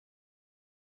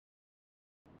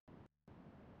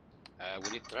We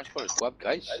need transport squad,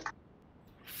 guys.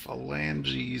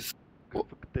 Phalanges.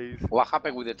 What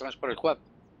happened with the transport squad?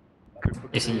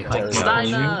 Is he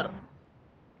Steiner?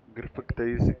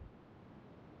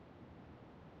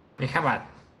 We have a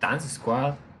dance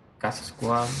squad, gas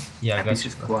squad, Yeah, gas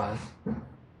PC squad.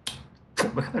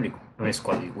 We have every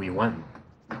squad we want.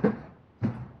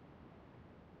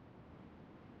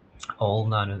 All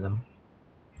 9 of them.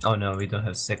 Oh no, we don't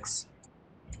have 6.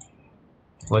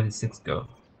 Where did 6 go?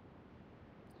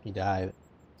 He died.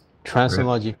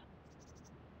 Transology.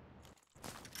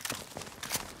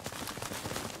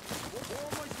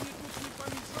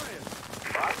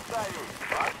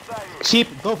 Cheap,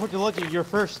 go for the logi, you're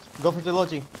first. Go for the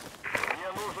logi.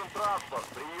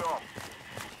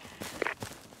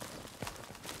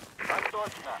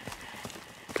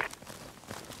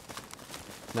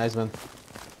 Nice man.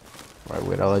 Right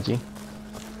with logi.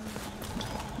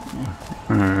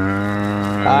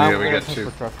 Yeah, we got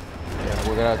 2. Truck. Yeah,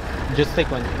 we're gonna just take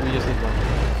one. We just need one.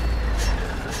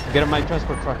 Get on my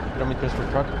transport truck. Get on my transport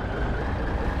truck.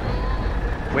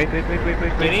 Wait.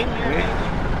 Get in here.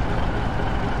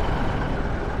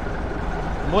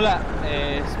 Mula,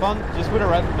 spawn just with a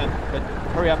rifleman, but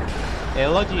hurry up.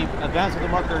 Logi, advance with the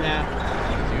marker now.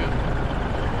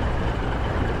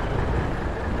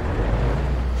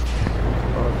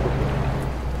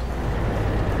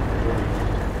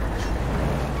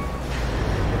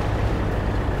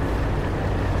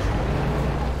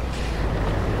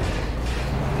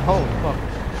 Holy fuck.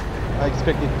 I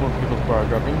expected more people for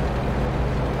dropping.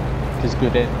 This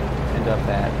could end up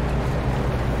bad.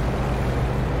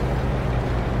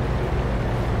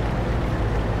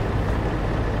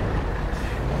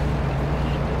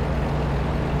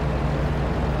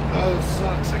 Oh, it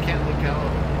sucks. I can't look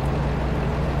out.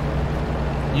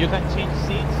 You can change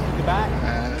seats to the back.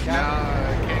 No,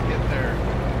 I can't get there.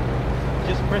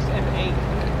 Just press F8.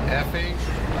 F8.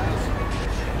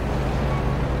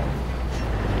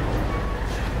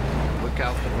 Look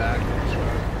out the back of the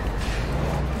truck.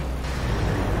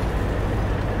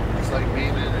 It's like being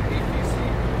in an APC.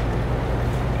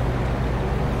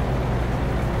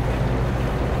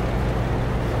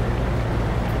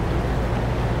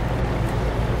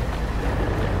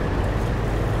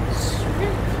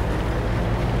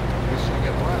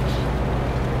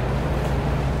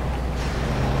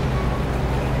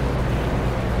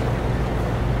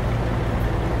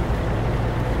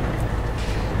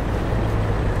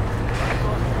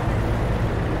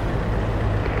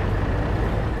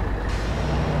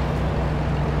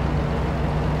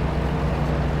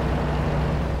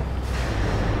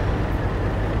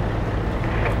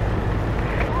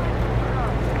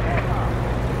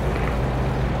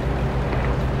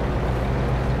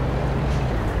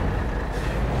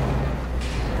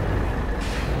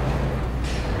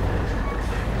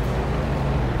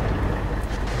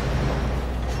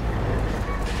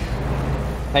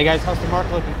 Hey guys, how's the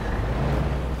mark looking?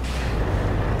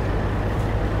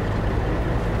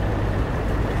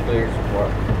 Clear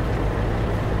support.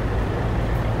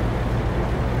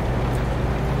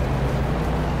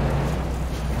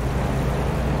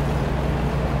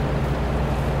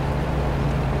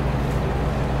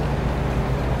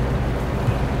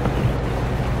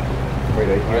 Wait,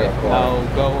 I hear a car. Now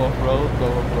go off-road, go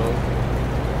off-road.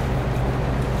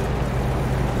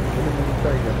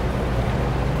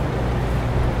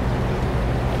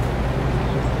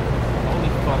 Holy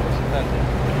fuck, what's that?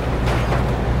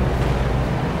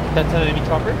 That's an enemy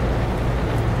chopper?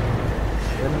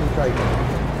 Enemy Tiger.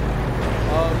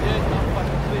 Oh, good, not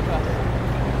fucking sleep us.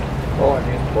 Oh, I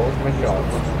missed both my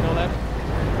shots. No left,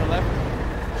 no left.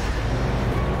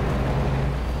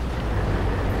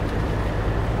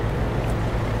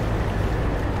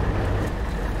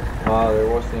 There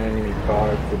was an enemy car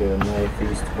to the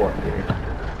northeast quarter.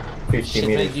 50 Shit,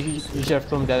 meters. man, you should have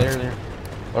filmed that earlier.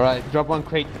 Alright, drop one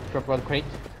crate,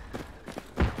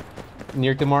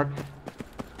 near the mark.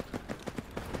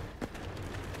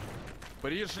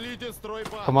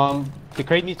 Come on, the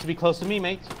crate needs to be close to me,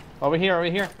 mate. Over here, over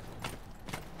here.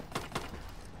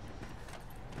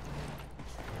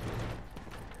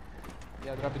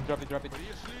 Yeah, drop it. Drop it.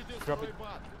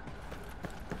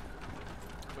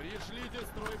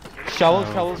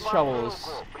 Shovels.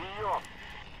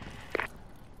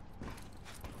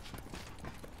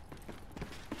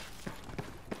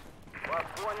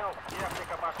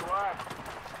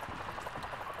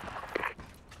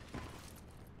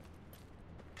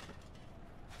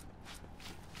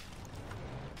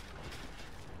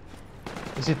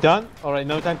 Is it done? Alright,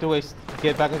 no time to waste.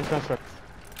 Get back on the construct.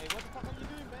 Hey, what the fuck are you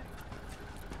doing, man?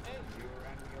 Hey! You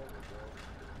ran me over, bro.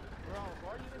 Bro,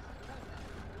 why are you this time?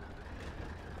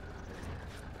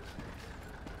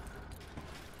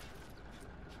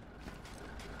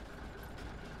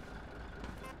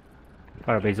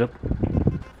 Firebase up.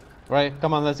 Right,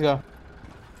 come on, let's go.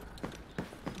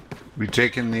 We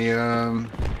taking the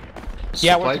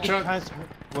Yeah, supply we're taking the truck? trans.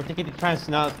 We're taking the trans,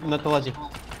 not the logic.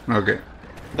 Okay.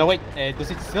 No, wait.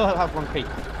 Does it still have one crate?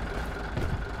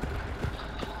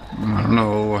 I don't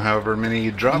know, however many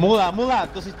you drop. Mula,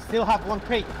 does it still have one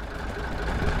crate?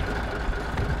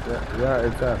 Yeah,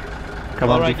 it's that. Come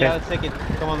on, Alright, be yeah, fast. let's take it.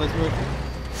 Come on, let's move.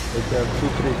 It's 2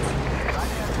 crates.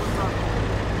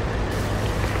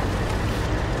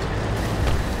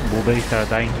 Blueberries are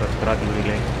dying for radio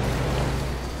relay.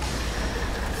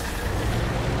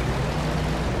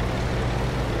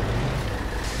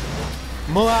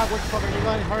 Mula, where the fuck are you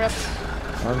going? Hurry up.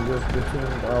 I'm just getting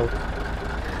out.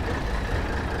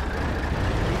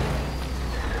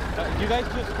 You guys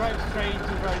just drive straight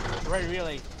to right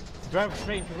relay. Drive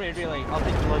straight to right relay. I'll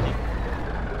take the logic.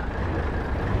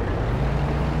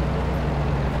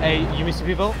 Hey, you missing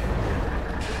people?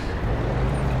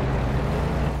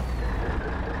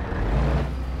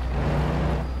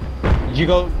 You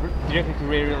go directly to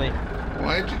right relay.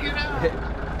 Why'd you get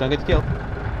out? Don't get killed.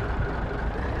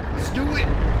 Let's do it.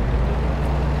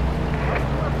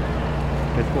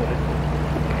 Let's go.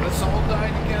 Let's all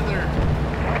die together.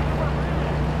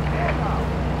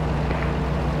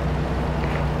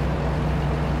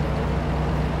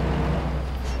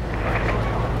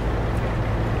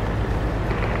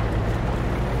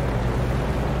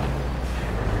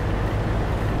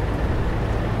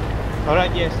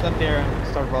 Alright, yeah, stop there and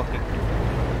start walking.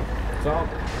 Stop.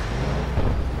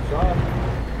 Stop.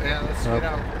 Yeah, let's get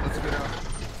out. Let's get out.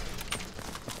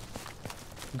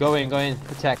 Go in,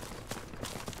 attack.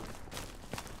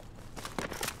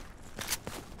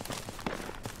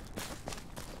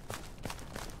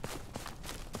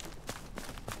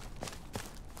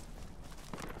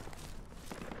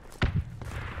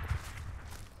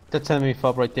 That's enemy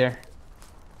fob right there.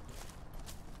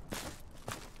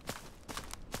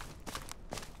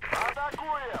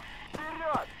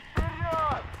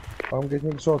 I'm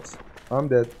getting shots. I'm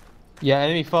dead. Yeah,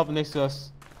 enemy fob next to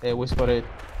us. We spotted.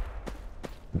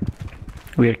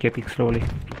 We are keeping slowly.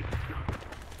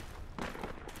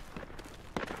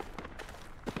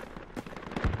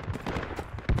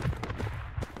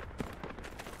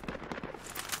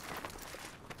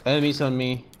 Enemies on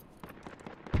me.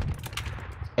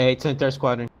 Hey, it's an entire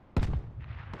squadron.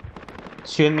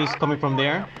 Two enemies coming from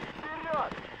there.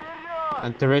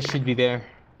 And the rest should be there.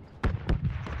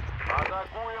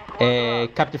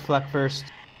 Capture flag first.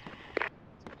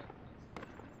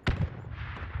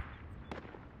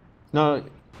 No.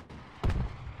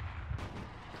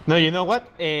 No, you know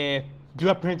what? Do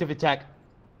a preemptive attack.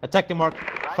 Attack the mark.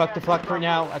 Fuck the flag for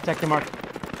now. Attack the mark.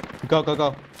 Go, go,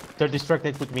 go. They're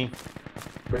distracted with me.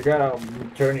 We gotta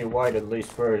turn it wide at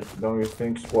least first, don't you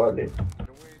think, squadly?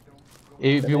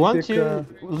 If Can you I want take, to,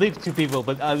 leave two people,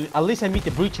 but at least I meet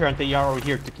the breacher and they are over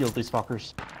here to kill these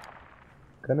fuckers.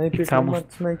 Can I pick It's a almost-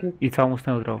 matchmaker? It's almost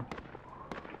neutral.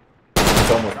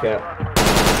 It's almost cap.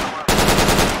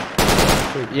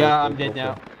 Yeah, I'm dead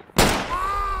now.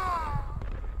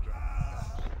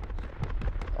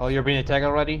 Oh, you're being attacked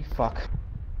already? Fuck.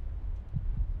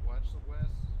 Watch the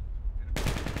west.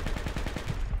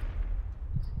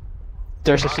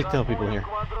 There's a shit ton of people here.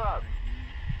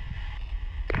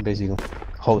 Basically.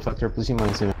 Holy fuck, they're pushing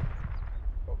mine soon.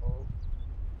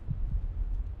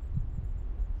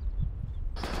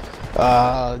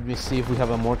 Let me see if we have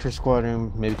a mortar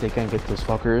squadron. Maybe they can get those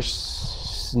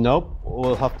fuckers. Nope,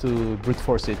 we'll have to brute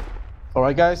force it.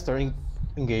 Alright guys, start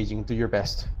engaging, do your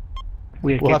best.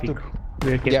 We are We'll have keeping. to...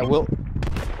 We are keeping. Yeah, we'll...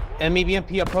 Enemy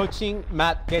BMP approaching.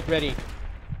 Matt, get ready.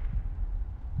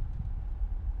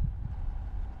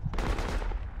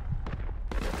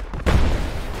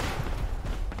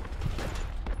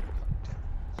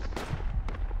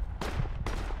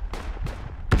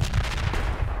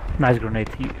 Nice grenade.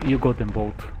 You got them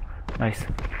both. Nice.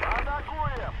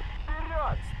 Атакуем!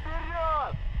 Вперед!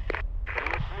 Вперед!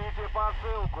 Пришлите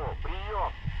посылку!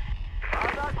 Прием!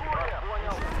 Атакуем!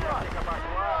 Понял! Вперед!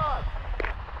 Вперед!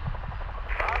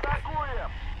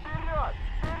 Атакуем! Вперед!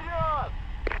 Вперед!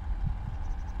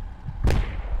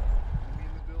 Enemy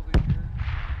in the building here.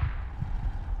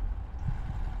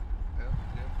 Yep,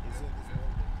 yep, yep, yep.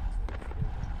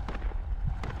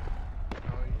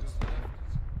 Oh, he just left.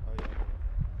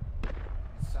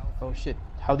 He's south. Oh shit,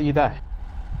 how did you die?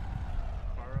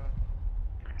 Para.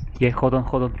 Yeah, hold on,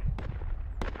 hold on.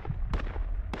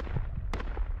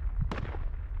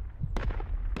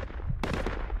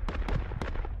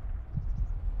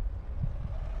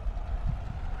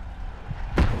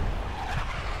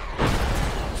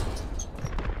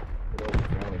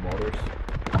 Motors.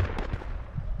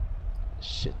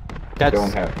 Shit.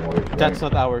 Don't have mortars, right? That's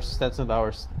not ours. That's not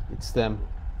ours. It's them.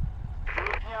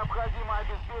 Их необходимо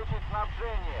обеспечить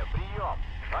снабжение. Прием.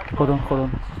 Hold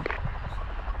on.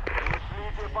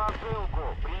 Пришлите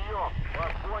посылку. Прием.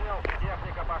 Вас понял.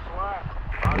 Техника пошла.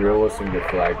 We're losing the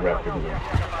flag rapidly.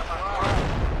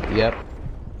 Yep.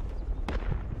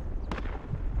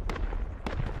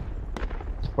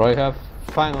 We have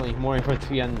finally more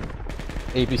infantry and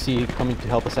APC coming to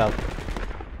help us out.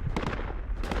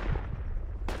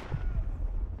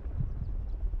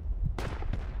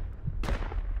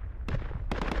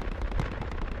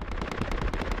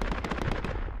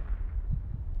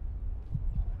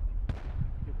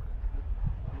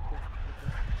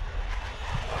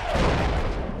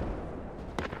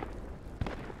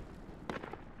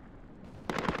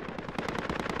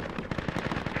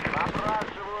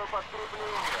 Запрашиваю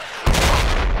подкрепление.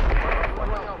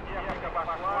 Понял. Техника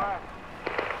пошла.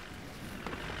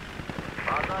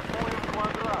 Атакуем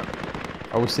квадрат.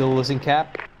 Are we still losing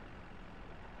cap?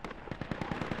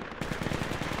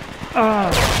 Ah!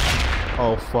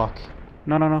 Oh fuck.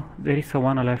 No. There is a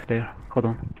one alive there. Hold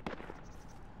on.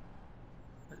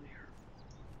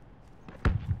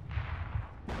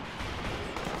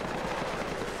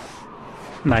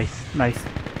 Nice.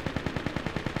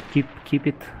 Keep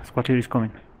it. Squad leader is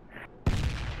coming.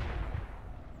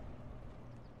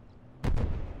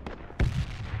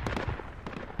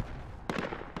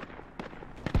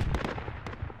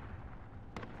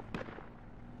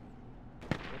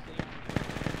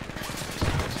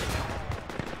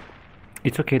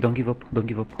 It's okay, don't give up.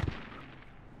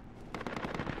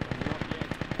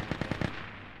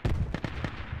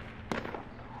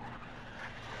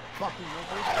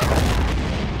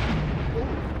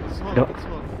 Smoke.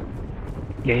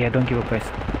 Yeah, don't give up, guys.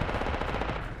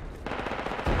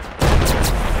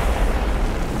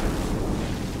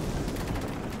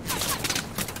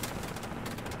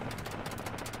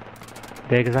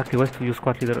 They're exactly west of you,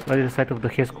 squad leader, right at the side of the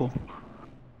Hesco.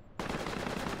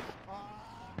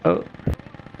 Oh.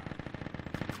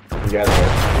 You got it.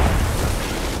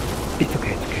 It's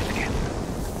okay.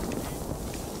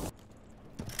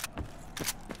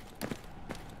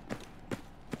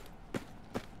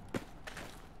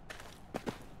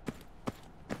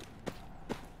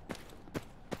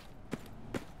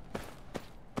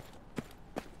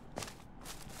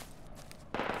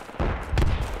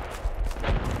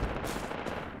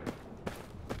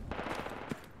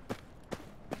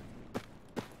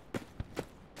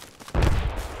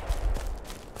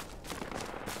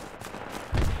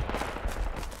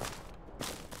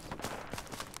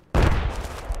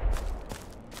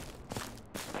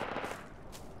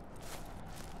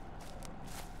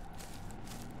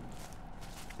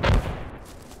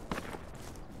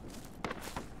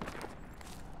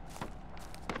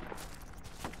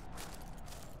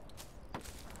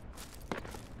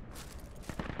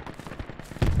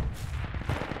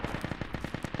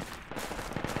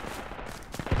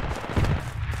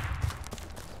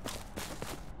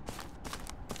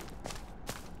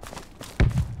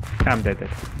 I'm dead.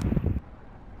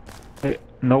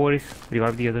 No worries,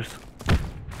 revive the others.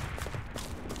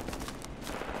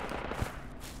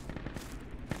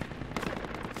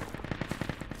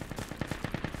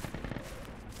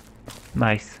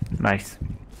 Nice.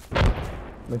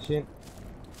 Machine.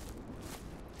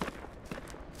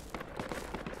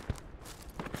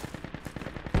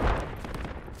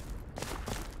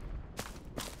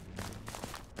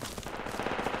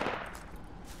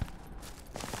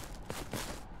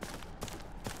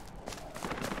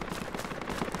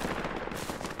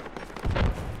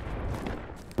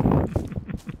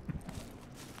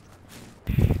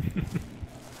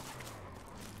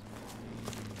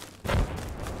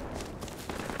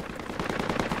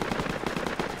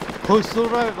 Who's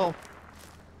survival?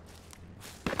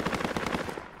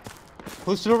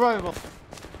 Who's survival?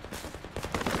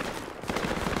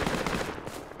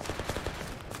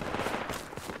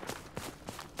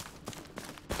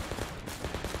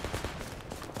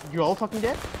 You all fucking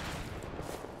dead?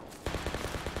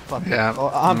 Fuck. Yeah.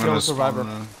 Oh, I'm the only gonna survivor.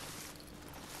 spawn,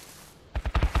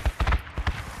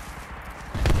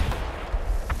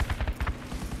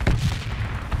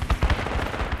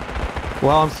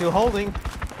 Well, I'm still holding.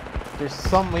 There's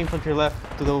some infantry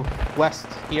left to the west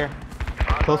here.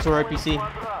 Close to our RPC.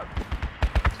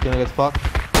 It's gonna get fucked.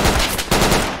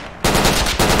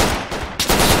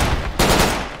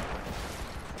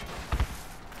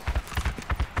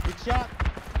 Good shot.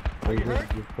 Are you hurt?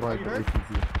 Are you hurt?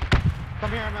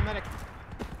 Come here, I'm a medic.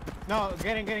 No,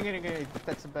 get in.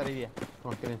 That's a bad idea.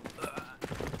 Come on, get in.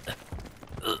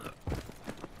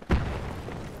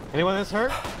 Anyone else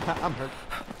hurt? I'm hurt.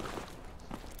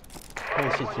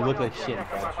 Holy shit, you look like shit.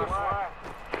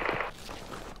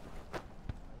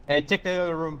 Hey, check the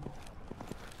other room.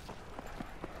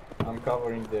 I'm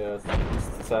covering the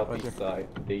southeast side,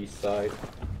 the east side,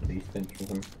 the east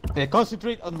entrance.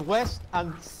 Concentrate on west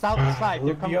and south side. They're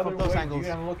Look coming the from other those way, angles.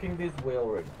 dude, I'm looking this way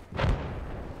already.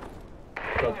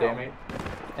 God damn it.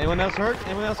 Anyone else hurt?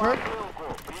 Anyone else hurt?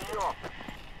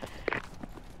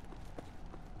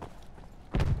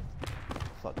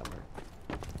 Fuck, I'm hurt.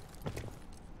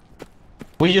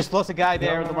 We just lost a guy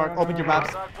there on the mark. Open your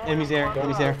maps. Enemies there.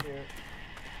 Enemies there.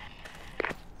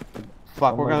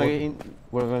 Fuck, we're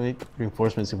gonna need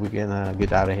reinforcements if we can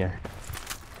get out of here.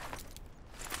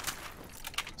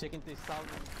 Checking this southern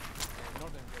and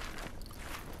northern.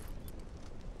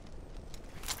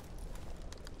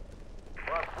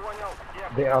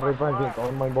 They are reviving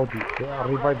on my body. They are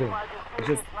reviving.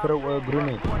 Just throw a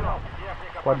grenade.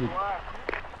 What it?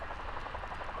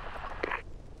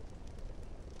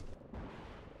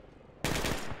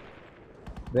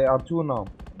 They are 2 now.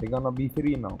 They're gonna be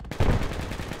 3 now.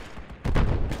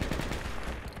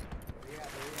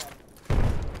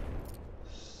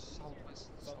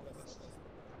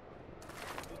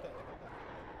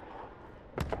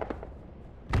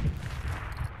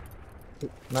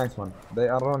 Nice one. They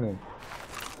are running.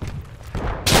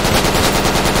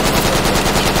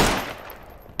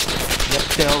 Yep,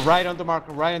 they're right on the mark.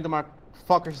 Right on the mark.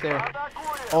 Fuckers there.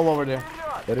 All over there.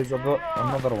 There is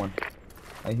another one.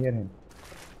 I hear him.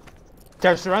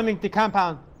 They're surrounding the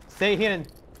compound. Stay hidden.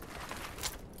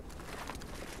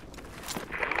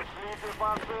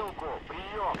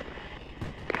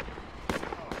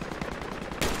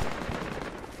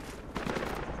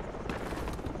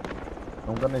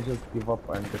 I'm gonna just give up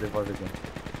and revive again.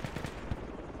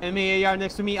 Enemy AR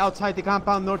next to me outside the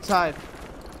compound, north side.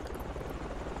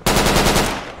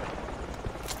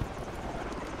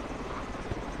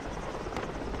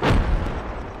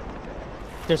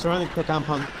 They're surrounding the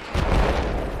compound.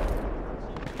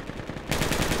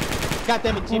 God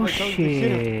damn it, team! Oh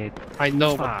shit! I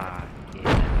know, but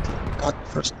Fuck. God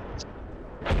first.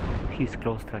 He's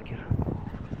close, Tracker.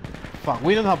 Fuck,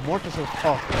 we don't have mortars.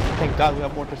 Oh, thank God we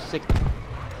have mortars 6.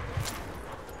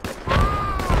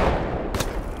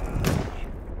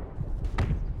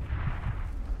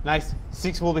 Nice.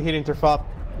 6 will be hitting their fob.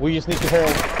 We just need to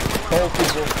hold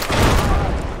people.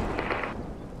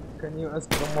 Can you ask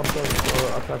the mortars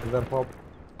to attack their pop?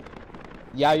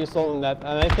 Yeah, you're solving that,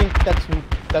 and I think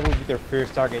that will be their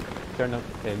first target. They're not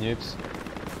noobs.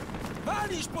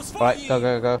 Right,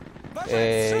 go.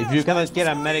 If you cannot get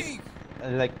a medic,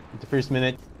 like the first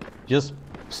minute, just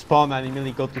spawn and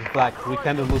immediately go to the flag. We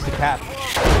cannot lose the cap.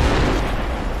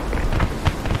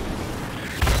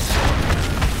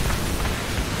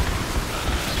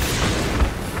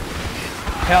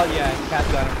 Hell yeah, cat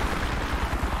got him.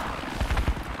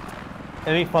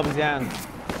 Enemy fob is down.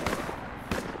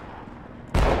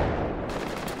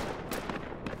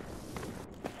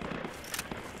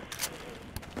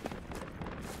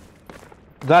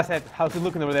 Glasshead, how's it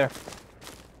looking over there?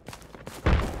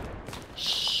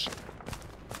 Shh.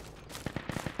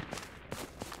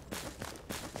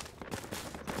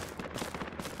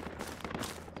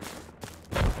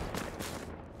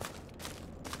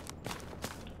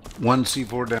 One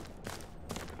C4 down.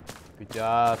 Good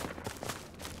job.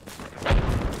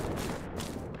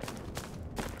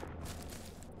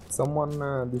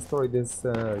 Someone destroyed this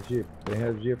jeep. They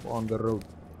have jeep on the road.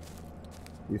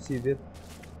 You see that?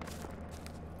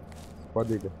 What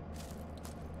did it?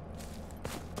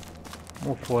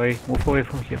 Move away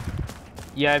from here.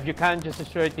 Yeah, if you can, just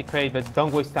destroy the crate, but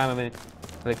don't waste time on it.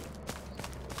 Like,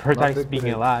 prioritize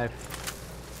being alive.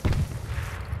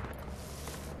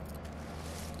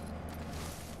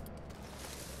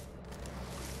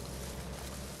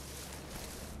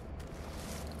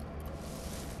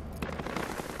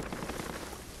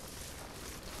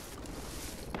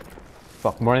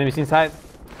 Fuck, more enemies inside.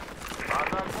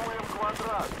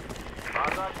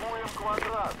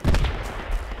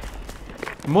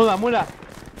 Mula!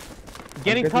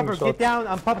 Get in cover, get down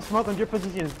and pop smoke on your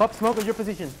position. Pop smoke on your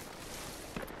position.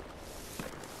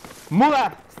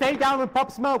 Mula, stay down and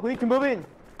pop smoke. We need to move in.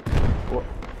 What?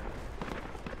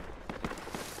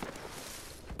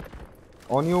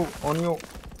 On you.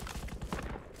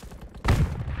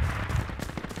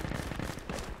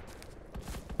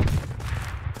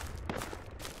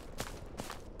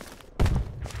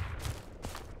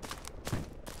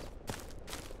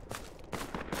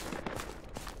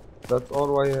 That's all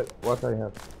what I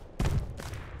have.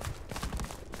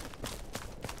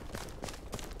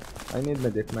 I need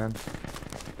medic, man.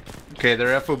 Okay,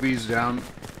 their FOB's down.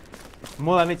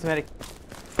 Mula needs medic.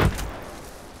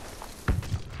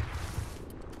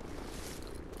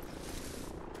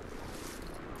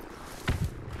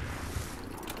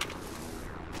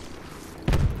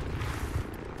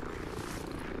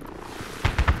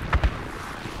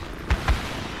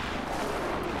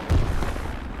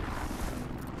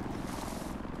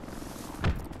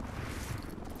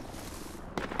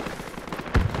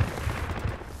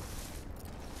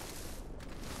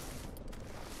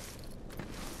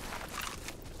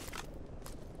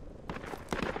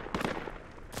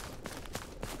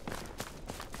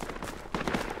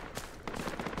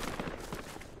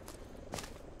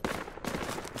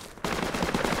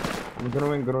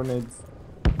 throwing grenades.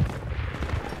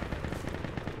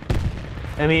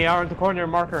 Enemy are in the corner,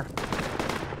 marker.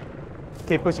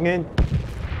 Keep pushing in.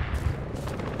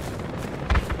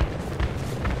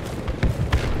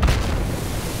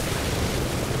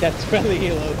 That's friendly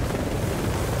helo.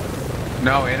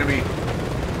 No, enemy.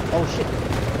 Oh shit.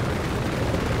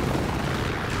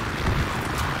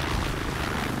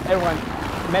 Everyone,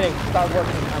 medic, start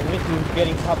working. I need you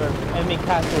getting cover. Enemy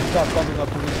cast will start bumping up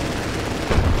to me.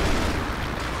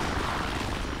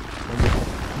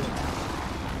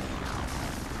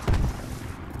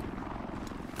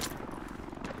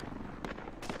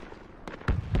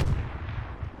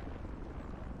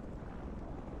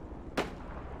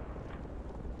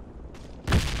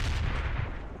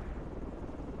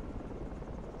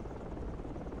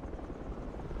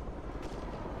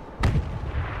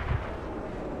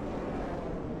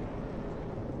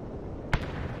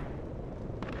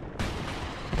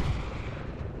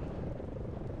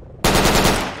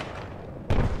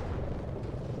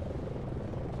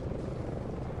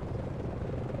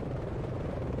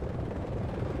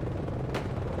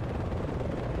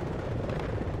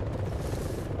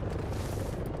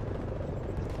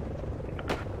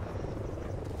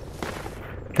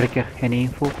 Tracker, any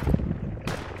info?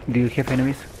 Do you have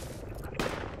enemies?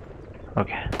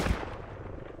 Okay.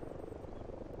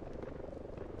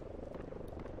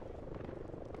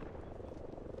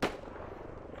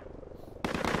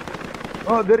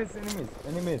 Oh, there is enemies.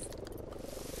 Enemies.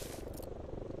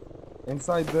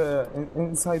 Inside the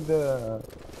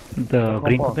The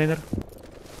green compound. container?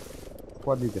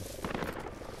 Squad leader.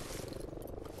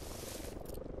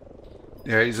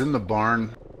 Yeah, he's in the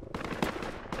barn.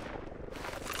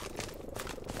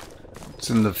 It's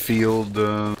in the field.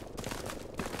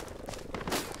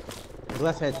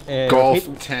 Glasshead,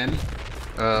 Golf 10.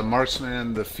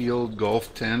 Marksman, the field,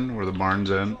 Golf 10, where the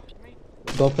barn's at.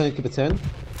 Golf 10, keep it 10.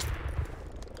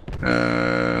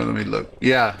 Let me look.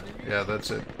 Yeah,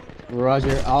 that's it.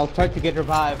 Roger, I'll try to get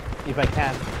revived if I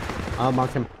can. I'll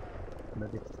mark him.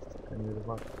 Medic, can you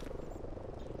revive?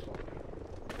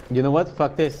 You know what?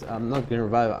 Fuck this. I'm not gonna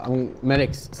revive.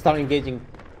 Medics, start engaging.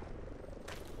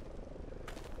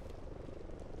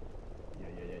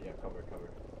 Yeah. Cover.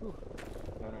 No. Move.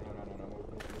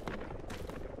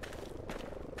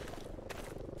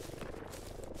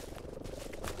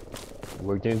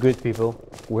 We're doing good, people.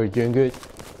 We're doing good.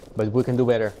 But we can do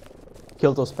better.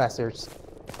 Kill those bastards.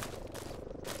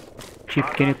 Chief,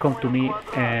 can you come to me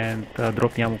and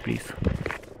drop the ammo, please?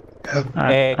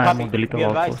 I'm Copy. on the little Be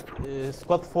advised, outpost.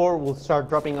 Squad 4 will start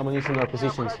dropping ammunition in our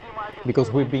positions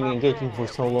because we've been engaging for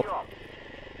so long.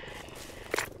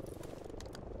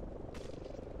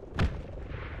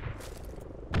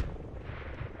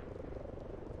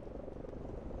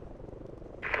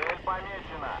 Цель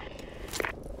помечена.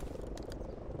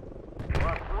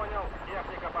 Вас понял,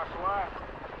 техника пошла.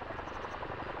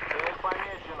 Цель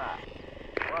помечена.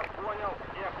 Вас понял,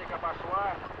 техника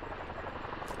пошла.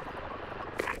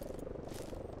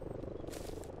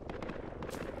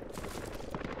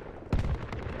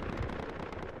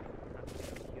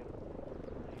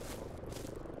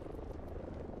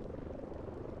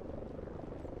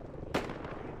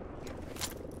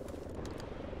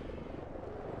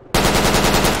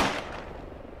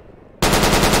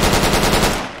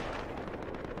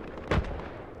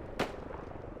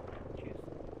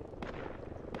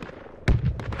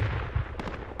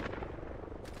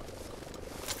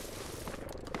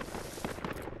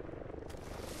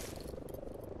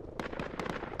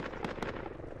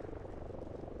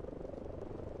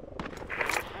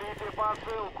 Пришлите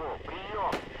посылку.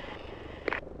 Прием.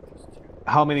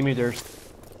 How many meters?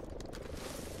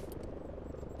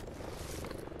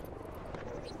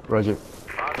 Roger.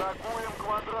 Атакуем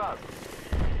квадрат.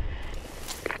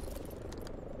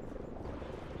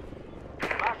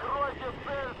 Накройте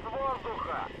цель с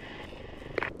воздуха.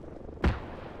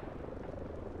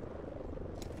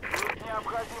 Тут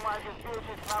необходимо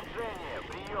обеспечить снабжение.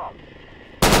 Прием.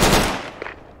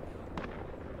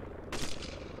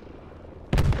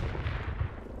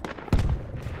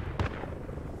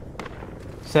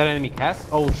 Is that enemy cast?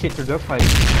 Oh shit, they're dogfighting.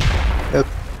 Yep.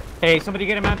 Hey, somebody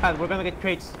get a manpad. We're gonna get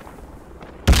crates.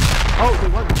 Oh, they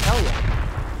won. Hell yeah.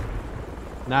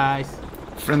 Nice.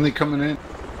 Friendly coming in.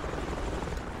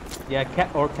 Yeah,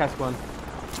 cast one.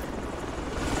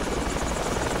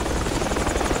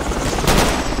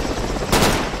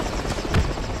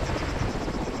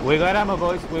 We got ammo,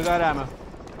 boys. We got ammo.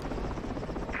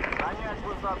 Занять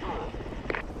высоту.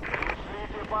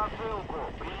 Пришлите посылку.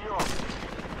 Прием.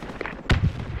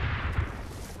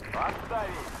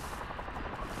 Отставить.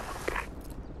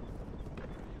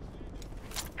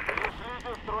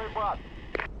 Пришлите стройбат.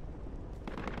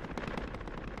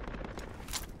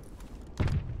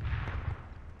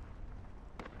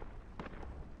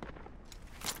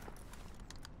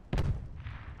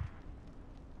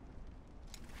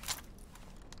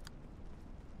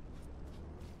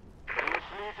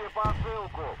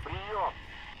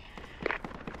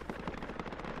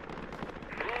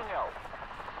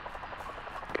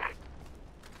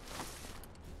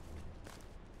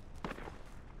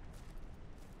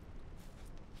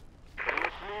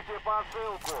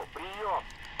 посылку. Прием.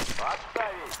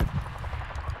 Отставить.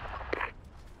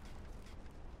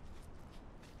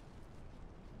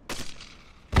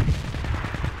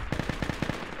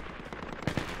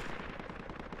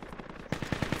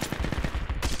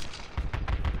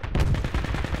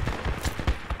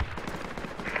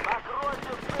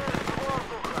 Накройте цель с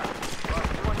воздуха. Вас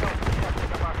понял,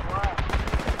 техника пошла.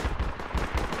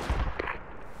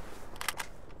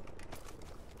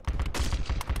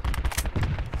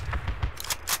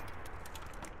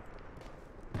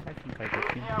 I think I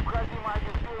got him. Необходимо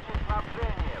обеспечить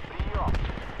снабжение. Прием.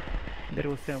 There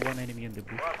was one enemy in the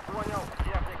bush. Вас понял,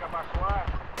 техника пошла.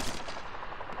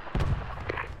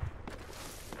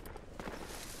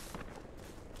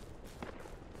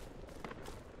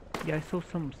 Yeah, I saw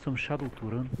some shadow to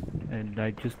run, and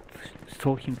I just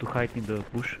saw him to hide in the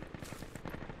bush.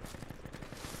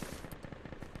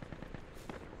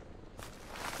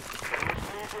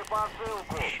 Пришлите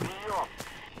посылку. Прием.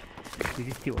 Is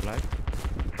he still alive?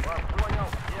 Вас понял,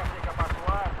 техника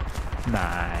пошла.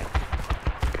 Nice.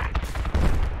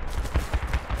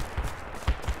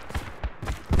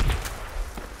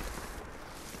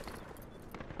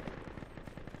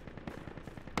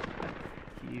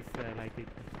 He's like it.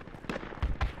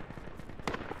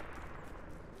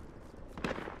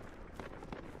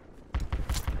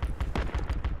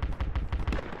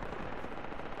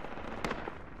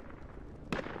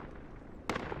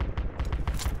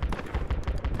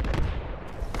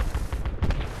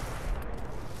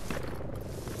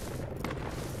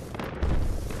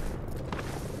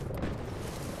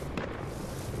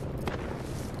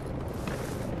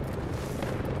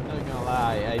 Not gonna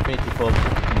lie, I waited for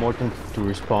Morton to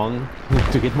respawn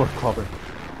to get more cover.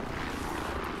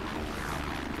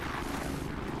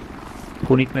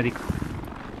 Who need medic?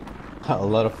 A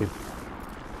lot of people.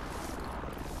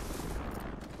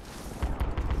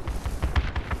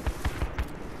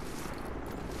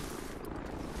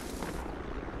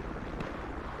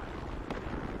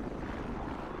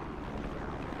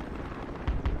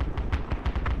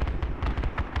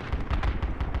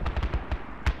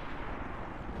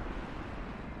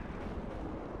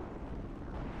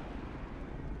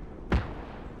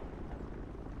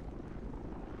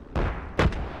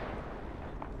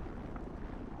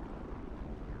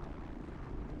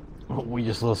 We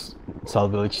just lost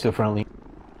South Village to friendly.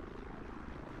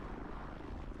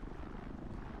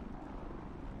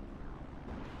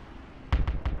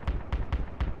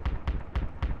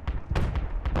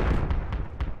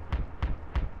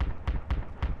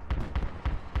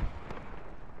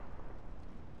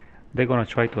 They're gonna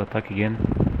try to attack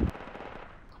again.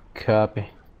 Copy.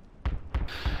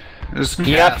 There's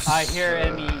Yep, cats, I hear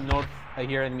enemy north. I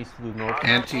hear enemies to the north.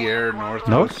 Anti-air north.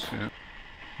 North? Yeah.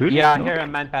 Really? Yeah, I No? hear a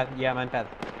man pad. Yeah, man pad.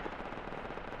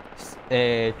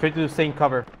 Try to stay in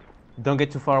cover. Don't get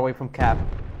too far away from cap.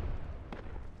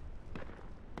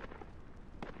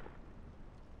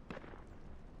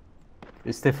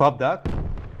 Is stiff up, Doc?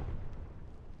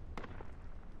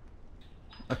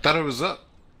 I thought it was up.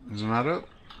 Is it not up?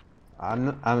 I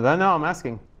don't know. I'm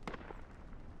asking.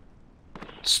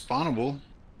 It's spawnable.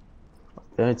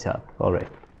 Then it's up. All right.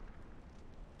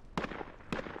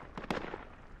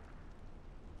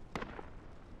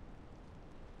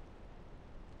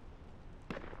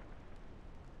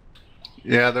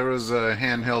 Yeah, there was a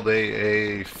handheld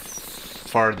AA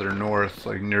farther north,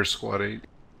 like near Squad 8.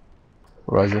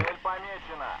 Roger. Цель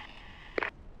помечена.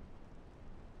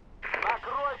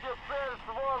 Накройте цель с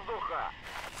воздуха.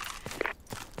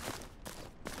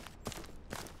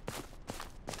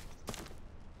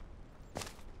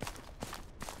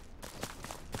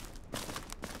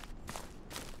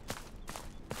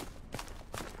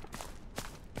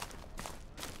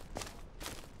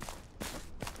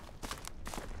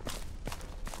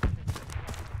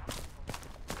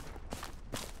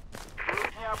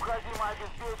 Тут необходимо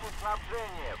обеспечить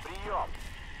снабжение. Прием.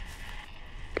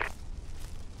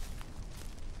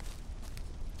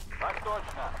 Так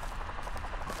точно.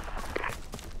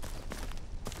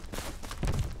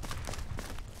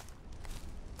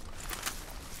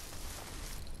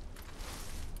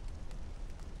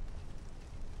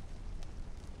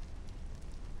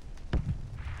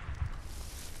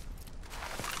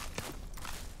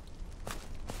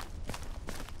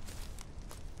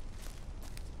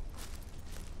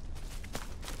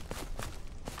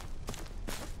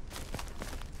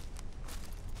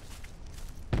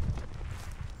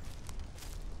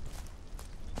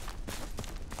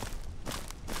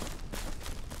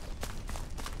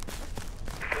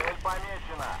 Цель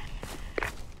помечена.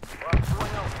 Вас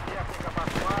понял, техника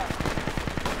пошла.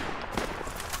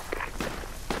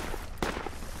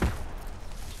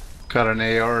 Got an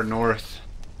AR north.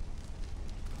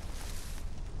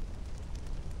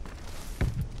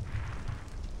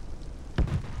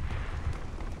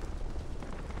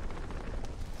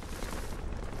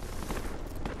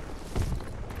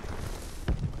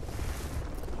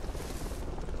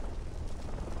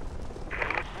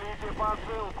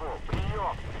 посылку.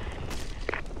 Прием.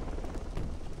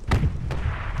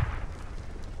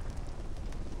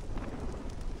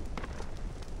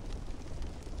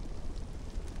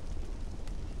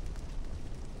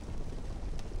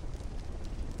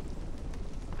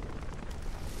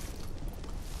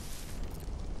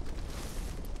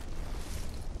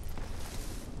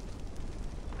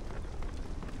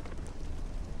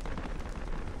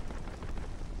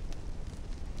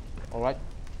 Alright.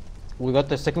 We got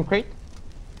the second crate?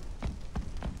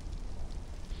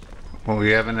 Well,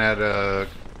 we haven't had a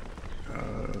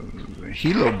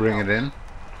helo bring it in.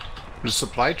 There's a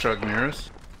supply truck near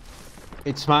us.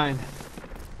 It's mine.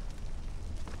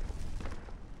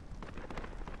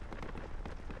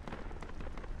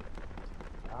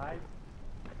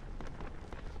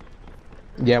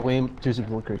 Yeah, we aim two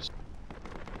supply crates.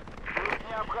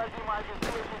 Необходимо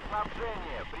обеспечить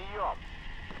снабжение. Прием.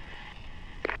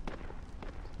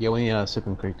 Yeah, we need a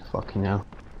second crate. Fucking hell.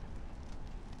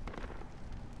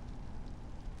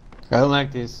 I don't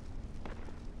like this.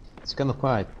 It's kind of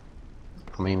quiet.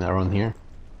 I mean, around here.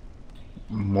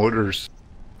 Mortars.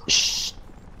 Shh.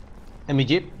 Enemy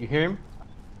jeep, you hear him?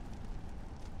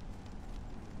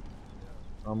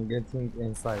 I'm getting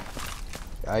inside.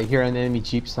 I hear an enemy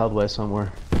jeep southwest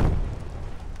somewhere.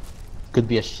 Could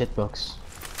be a shitbox.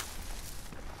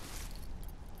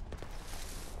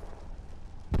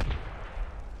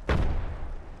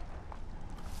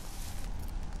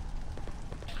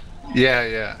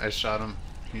 Yeah, I shot him.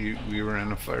 We were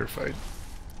in a firefight.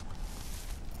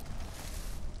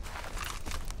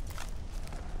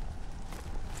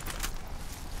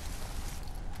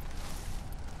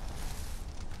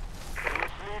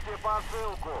 Пришлите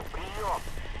посылку. Прием.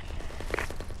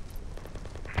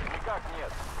 Никак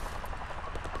нет.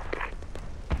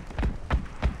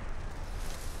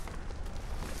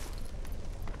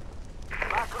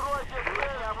 Накройте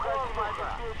цель. Необходимо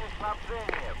обеспечить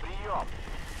снабжение. Прием.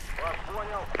 Вас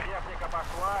понял. Техника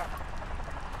пошла.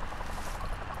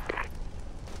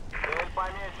 Цель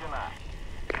помечена.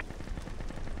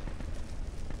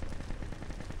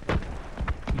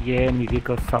 Yeah, enemy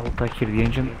vehicle south. I hear the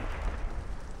engine.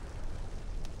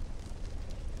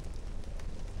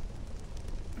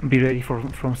 Be ready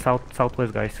from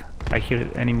southwest, guys. I hear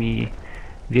enemy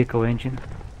vehicle engine.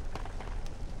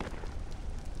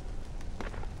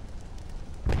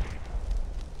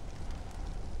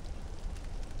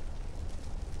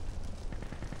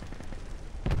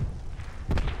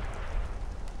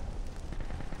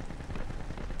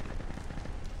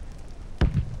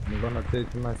 I'm gonna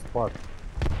take my spot.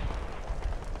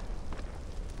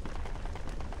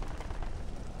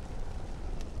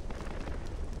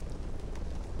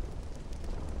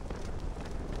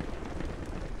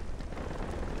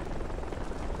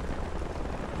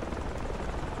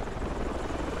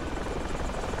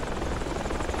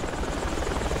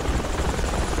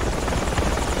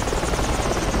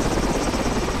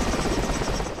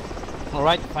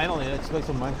 Alright, finally, let's play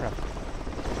some Minecraft.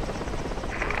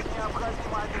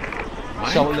 Необходимо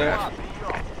обеспечить Shovel there.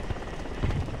 Прием.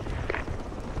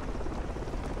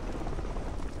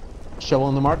 Shovel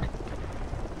on the mark.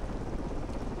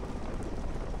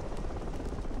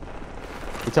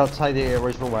 It's outside the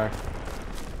original wire.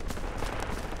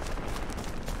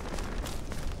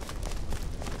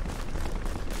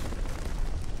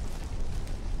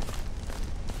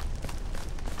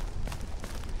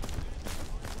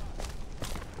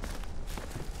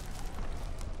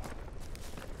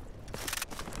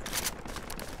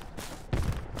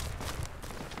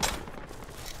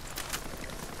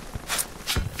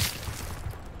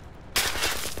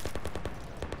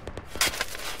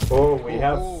 Oh, we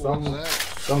have what's some that?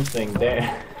 something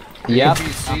there. Yep,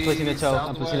 APC I'm placing a toe.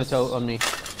 I'm placing a toe southwest. on me.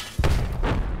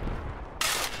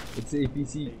 It's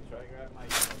APC.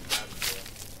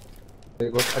 They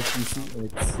got APC and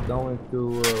it's down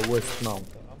to west now.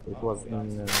 It was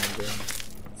in the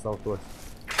southwest.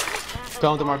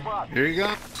 Toe on the mark. Here you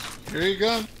go. Here you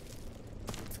go.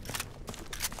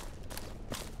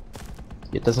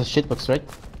 Yeah, that's a shitbox, right?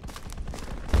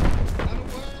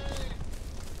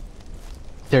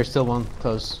 There's still one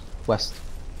close west.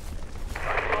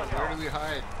 Where do we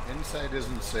hide? Inside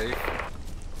isn't safe.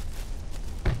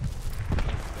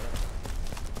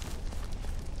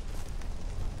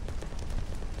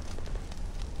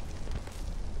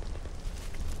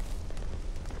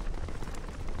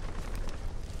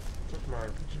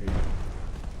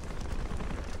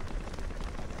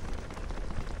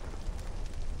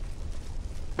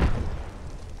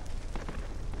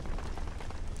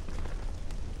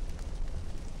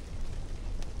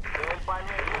 Цель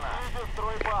помечена. Ищите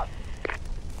стройбат.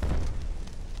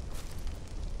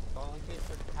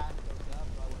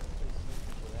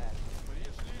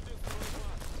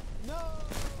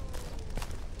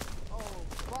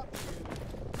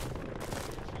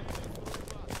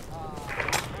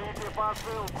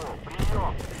 посылку.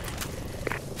 Прием.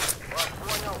 Вас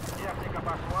понял. Техника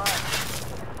пошла.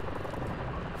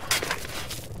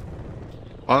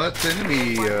 Oh, that's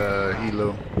enemy,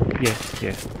 Hilo. Yes,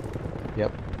 yes.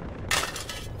 Yep.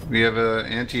 We have a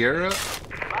anti-air up?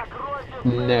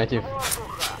 Накройте Negative.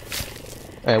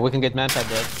 воздуха. We can get manpad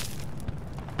there.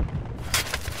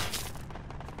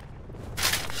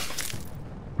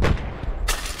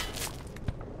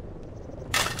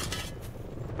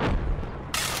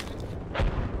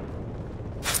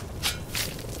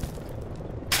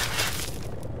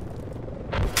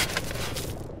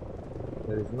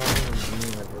 There is nothing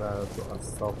near to us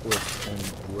southwest and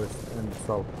west and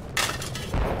south.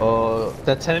 Oh,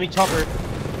 that's enemy chopper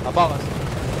above us.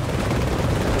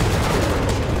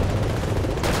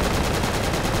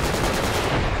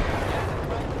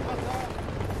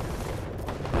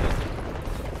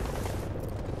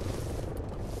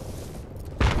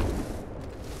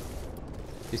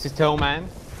 This is Tailman.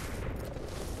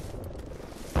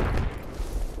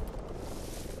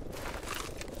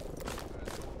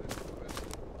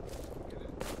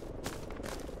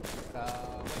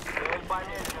 Цель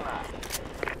помечена.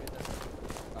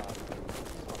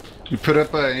 You put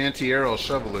up an anti-air, I'll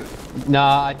shovel it.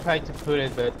 Nah, I tried to put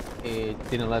it, but it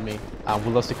didn't let me.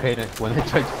 We lost the crater when I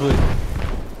tried to put it.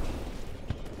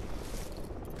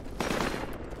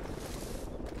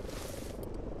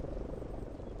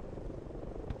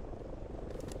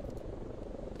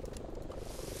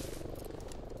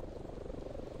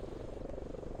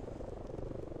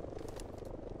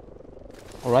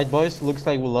 Alright boys, looks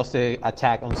like we lost the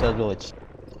attack on South Village.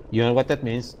 You know what that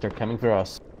means? They're coming for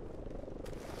us.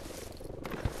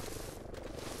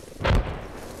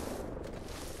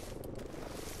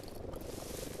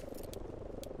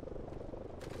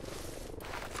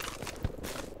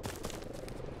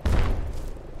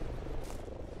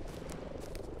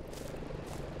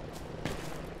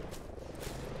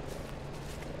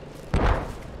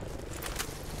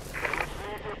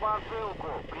 Пришлите посылку.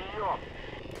 Прием.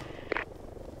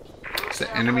 Is the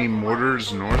enemy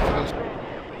mortars north of us?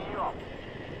 Прием.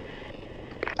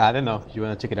 I don't know. You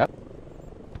wanna check it out?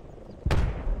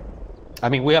 I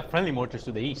mean, we have friendly mortars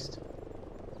to the east.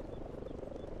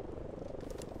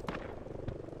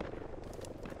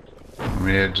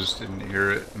 Maybe I just didn't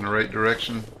hear it in the right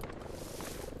direction.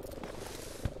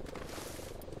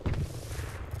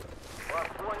 Вас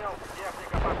понял.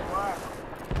 Техника пошла.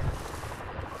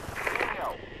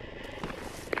 Принял.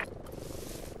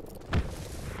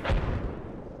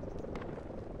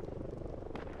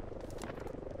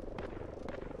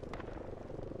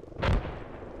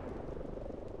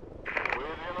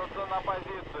 Выдвинуться на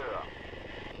позицию.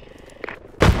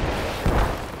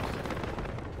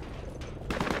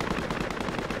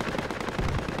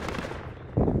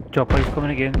 Chopper is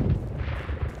coming again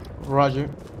Roger.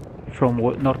 from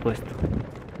northwest.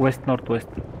 West northwest.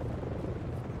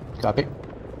 Copy.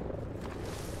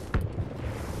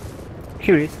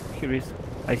 Here he is.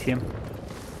 I see him. Cass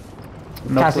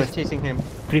is Northwest. chasing him.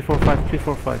 345,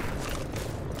 345.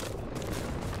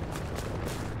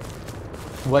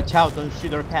 Watch out, don't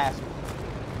shoot or pass.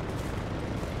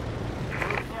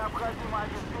 Необходимо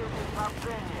обеспечить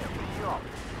снабжение. Прием.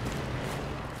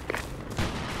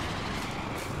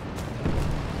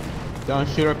 Don't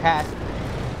shoot or pass.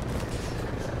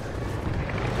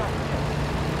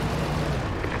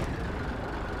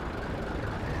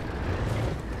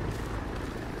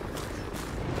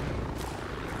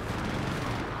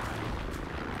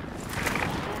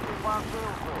 Пришлите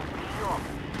посылку. Прием.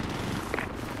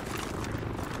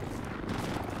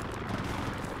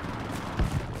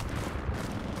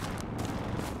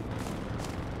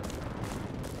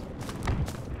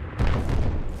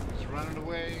 He's running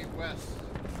away west.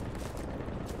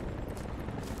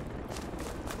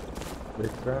 They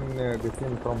can get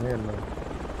in from here now.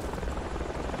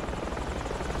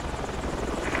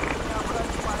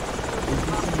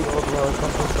 ATC or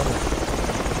something.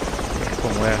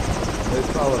 From where? They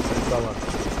tower.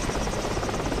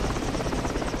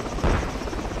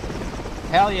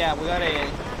 Hell yeah, we got an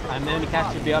enemy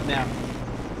cash should be up now.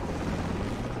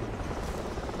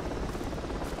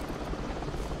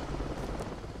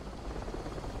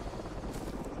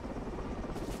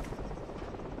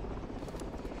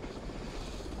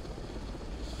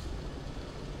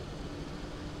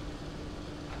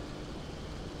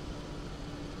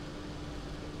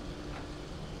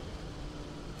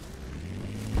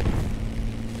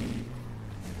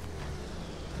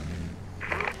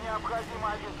 Необходимо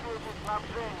обеспечить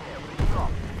снабжение.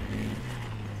 Прием.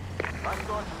 Так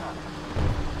точно.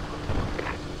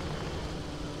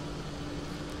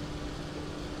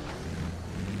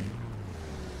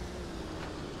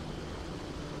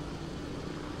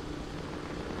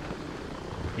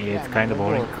 Yeah, it's kind of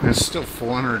boring. There's still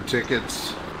 400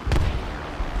 tickets.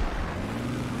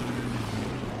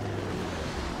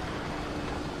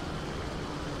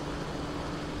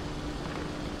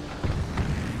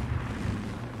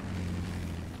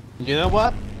 You know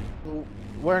what?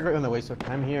 We're not gonna waste our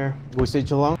time here. We stay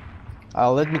too long.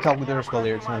 Let me talk with the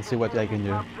escalators and see what I can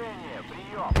do.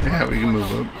 Yeah, we can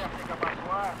move up.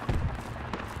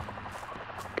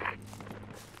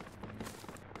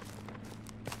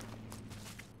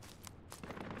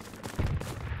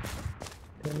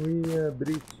 Can we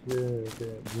breach the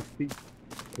street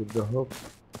with the hook?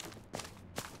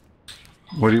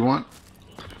 What do you want?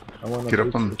 I want to Get up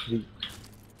breach on the street.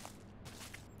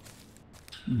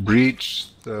 Breach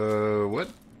the what?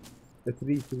 The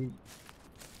street.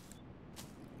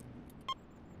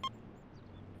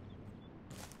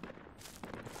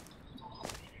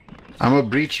 I'm a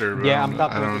breacher, bro. Yeah, I'm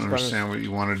talking I with don't this understand what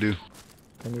you want to do.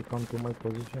 Can you come to my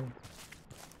position?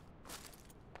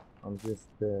 I'm just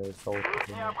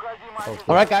south.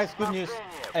 Alright guys, good news.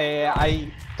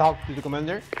 I talked to the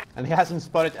commander and he hasn't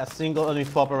spotted a single enemy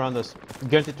pop around us.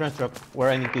 Guaranteed trench drop. We're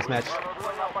ending this match.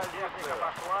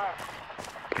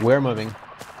 We're moving.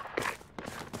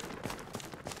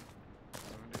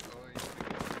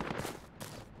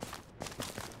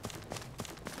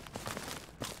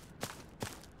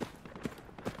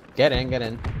 Get in, get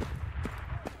in.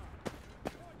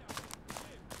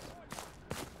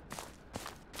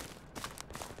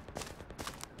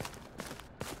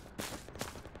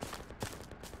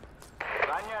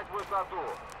 Занять высоту.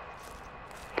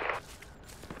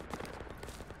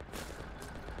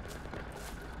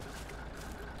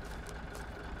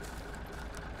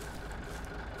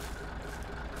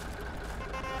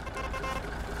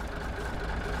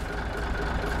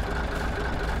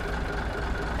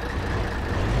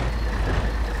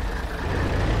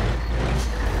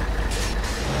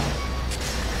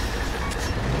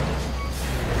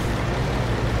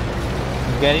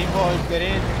 Get in, boys, get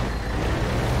in.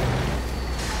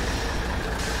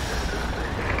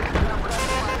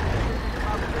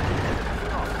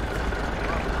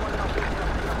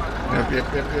 Yep.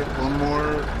 One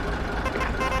more.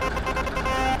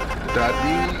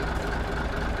 Daddy.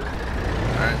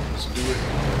 Alright, let's do it.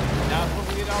 Now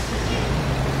moving it off the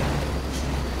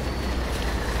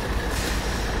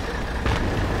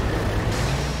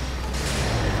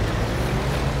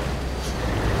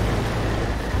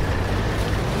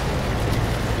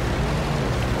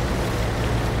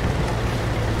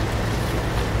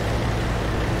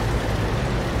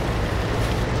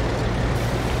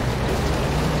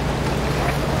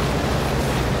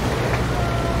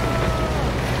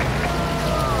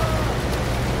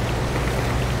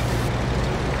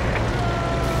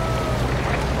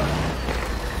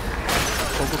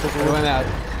We went out.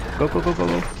 Go.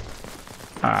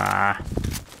 Ah.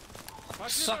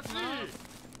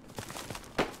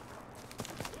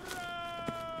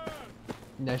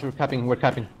 Nice, we're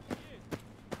capping.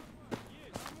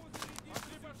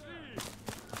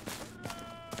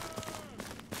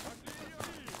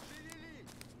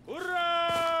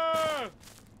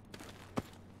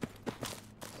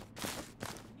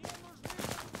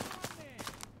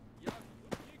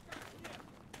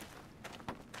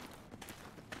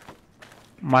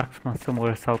 Marksman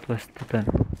somewhere southwest to 10.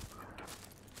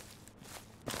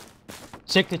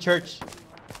 Check the church.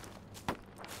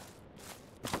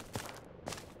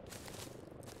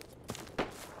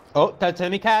 Oh, that's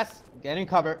enemy cast. Get in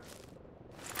cover.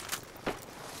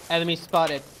 Enemy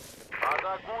spotted.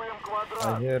 Атакуем I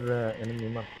квадрат. hear enemy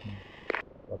marksman,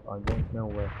 but I don't know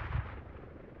where.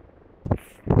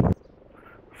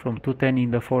 From 210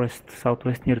 in the forest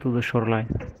southwest near to the shoreline.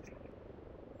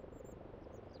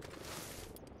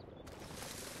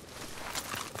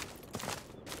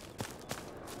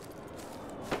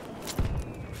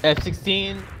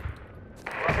 F-16.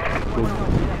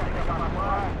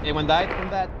 Anyone died from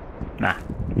that? Nah.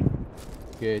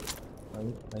 Good.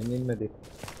 I need medic.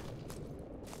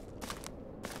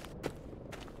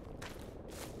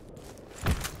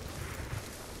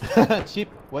 Chip,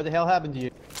 what the hell happened to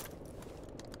you?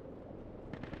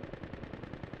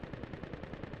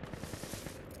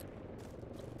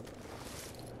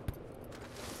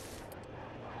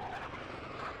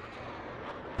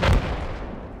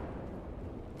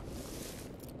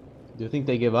 Do you think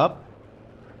they give up?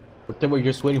 Or they were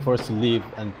just waiting for us to leave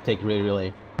and take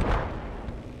relay?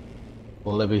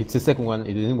 Well, it's the second one,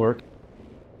 it didn't work.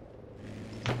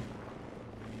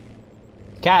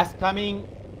 Cast coming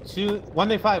to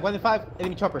 195,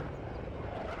 enemy chopper.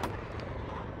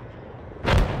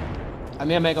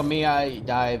 I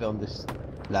dive on this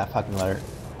fucking ladder.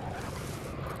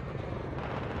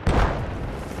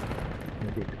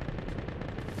 Medic.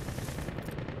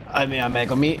 I mean, I'm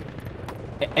on me.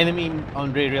 Enemy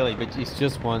on really, but it's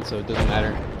just one, so it doesn't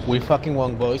matter. We fucking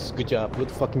won, boys. Good job. Good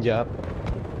fucking job.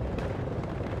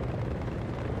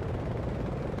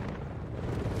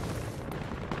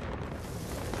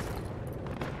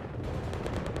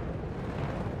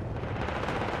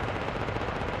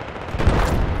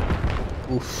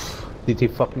 Oof. Did he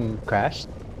fucking crash?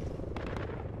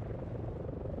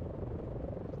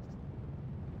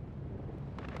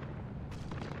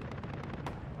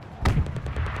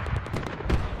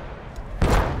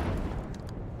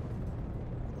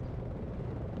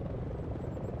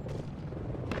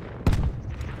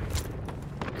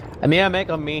 I need a medic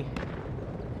on me.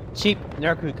 Cheap,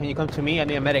 Nerku, can you come to me? I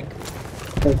need a medic.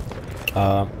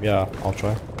 Yeah, I'll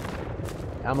try.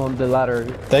 I'm on the ladder.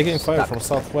 They're getting fire from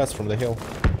southwest from the hill.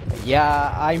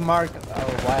 Yeah, I marked a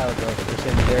while ago. There's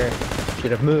in there.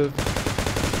 Should have moved.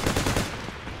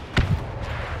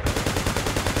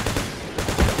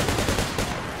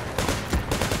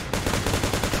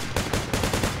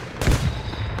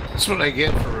 That's what I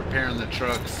get for repairing the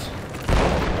trucks.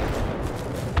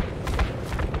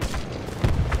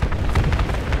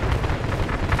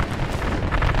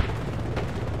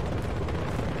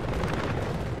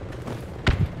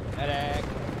 Medic.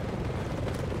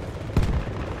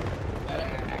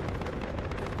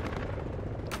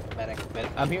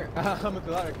 Medic. I'm here. I'm at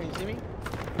the ladder. Can you see me?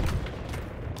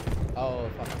 Oh,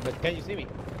 fuck. But can you see me?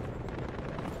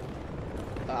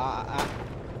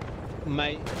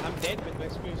 I'm dead, but my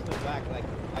screen's still back. Like,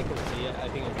 I can see it. I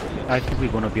think it's really I think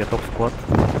we're gonna be a top squad.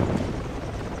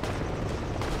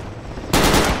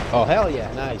 Oh, hell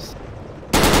yeah. Nice.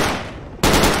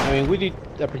 I mean, we did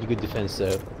a pretty good defense,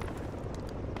 though.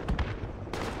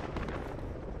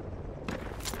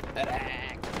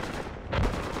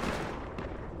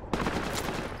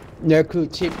 Nerku,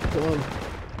 Chip, come on.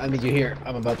 I need you here.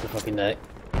 I'm about to fucking die.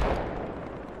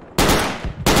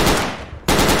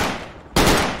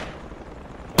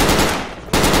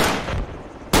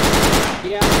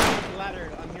 Yeah, I'm here at the ladder.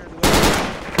 I'm here at the ladder.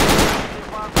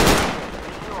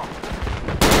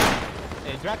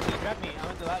 Hey, drop me. I'm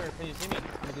at the ladder. Can you see me?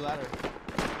 I'm at the ladder.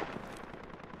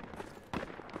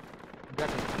 Drop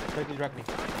me. Try to drop me.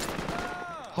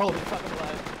 Holy fucking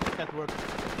alive. That worked.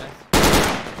 Nice.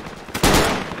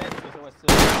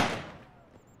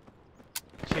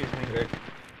 Cheers, man. Good.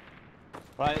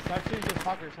 Right, start shooting these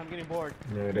fuckers. I'm getting bored.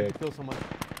 Yeah, I need to kill someone.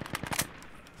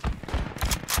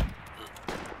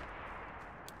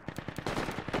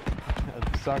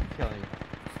 Start killing.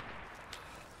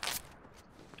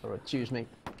 Alright, cheers, mate.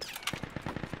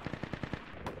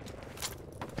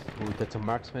 Ooh, that's a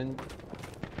marksman.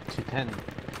 210.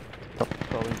 Top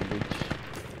throwing the breach.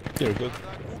 You're good.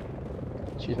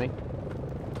 Cheers, mate.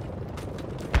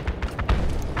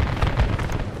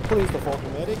 Please, the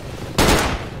fucking medic.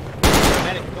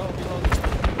 Medic, go below.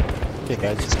 Okay,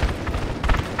 guys.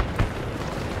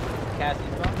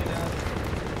 Cassie's bumping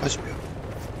us.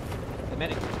 The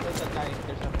medic, there's that guy.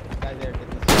 There's a guy there.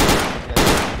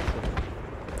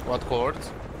 What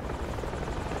chords?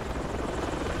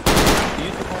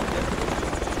 Use the phone there.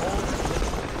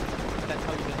 That's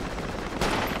how you do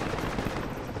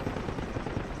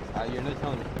it. You're not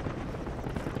telling me.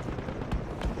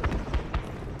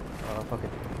 Fuck it.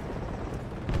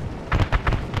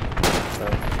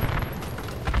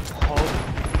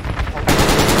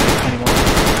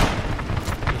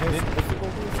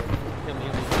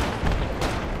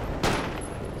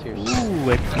 Cheers.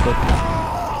 Ooh, XP got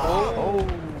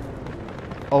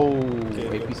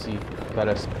Okay, APC got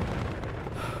us.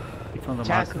 it's on the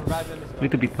Chas, marker. revive them as well.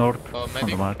 Little bit north Oh, on the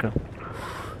medic. marker.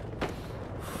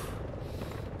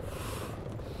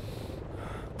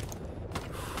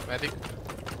 Medic.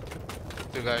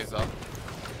 Two guys up.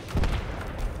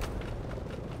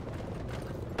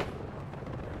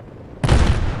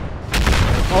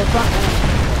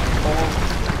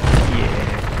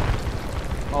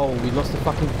 Yeah. Oh, we lost the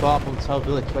fucking Bob on South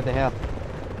Village. What the hell?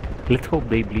 Let's hope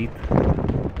they bleed.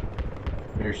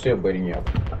 They're still bleeding up.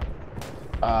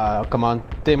 Come on.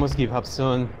 They must give up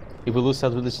soon. If we lose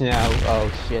South Village now,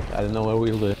 oh shit, I don't know where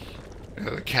we'll live.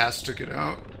 Yeah, the cast took it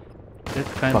out.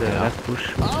 Let's kinda Fucking hell. let's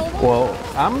push. Well,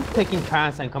 I'm taking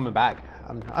trans and coming back.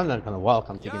 I'm not gonna walk,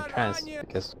 I'm taking trans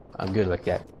because I'm good like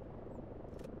that.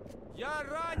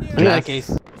 In that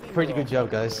case, pretty good job,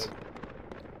 guys.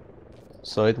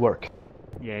 So it worked.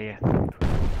 Yeah.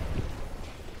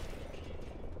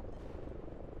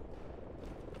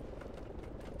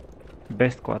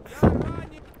 Best squads.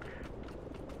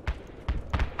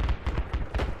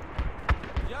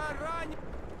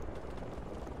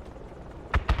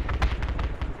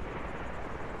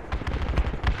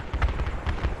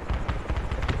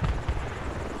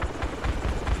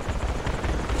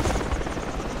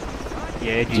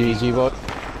 Yeah, GG. GG vote.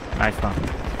 Nice one.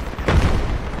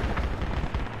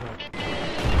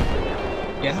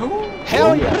 Yahoo!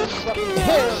 Hell yeah!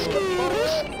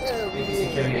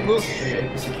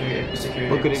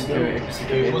 Look at it go.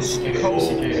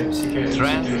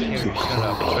 Transferry. Shut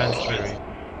up. Transferry.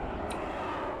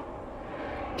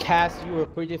 Cass, you were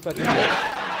pretty fucking good.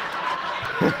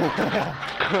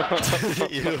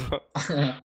 You.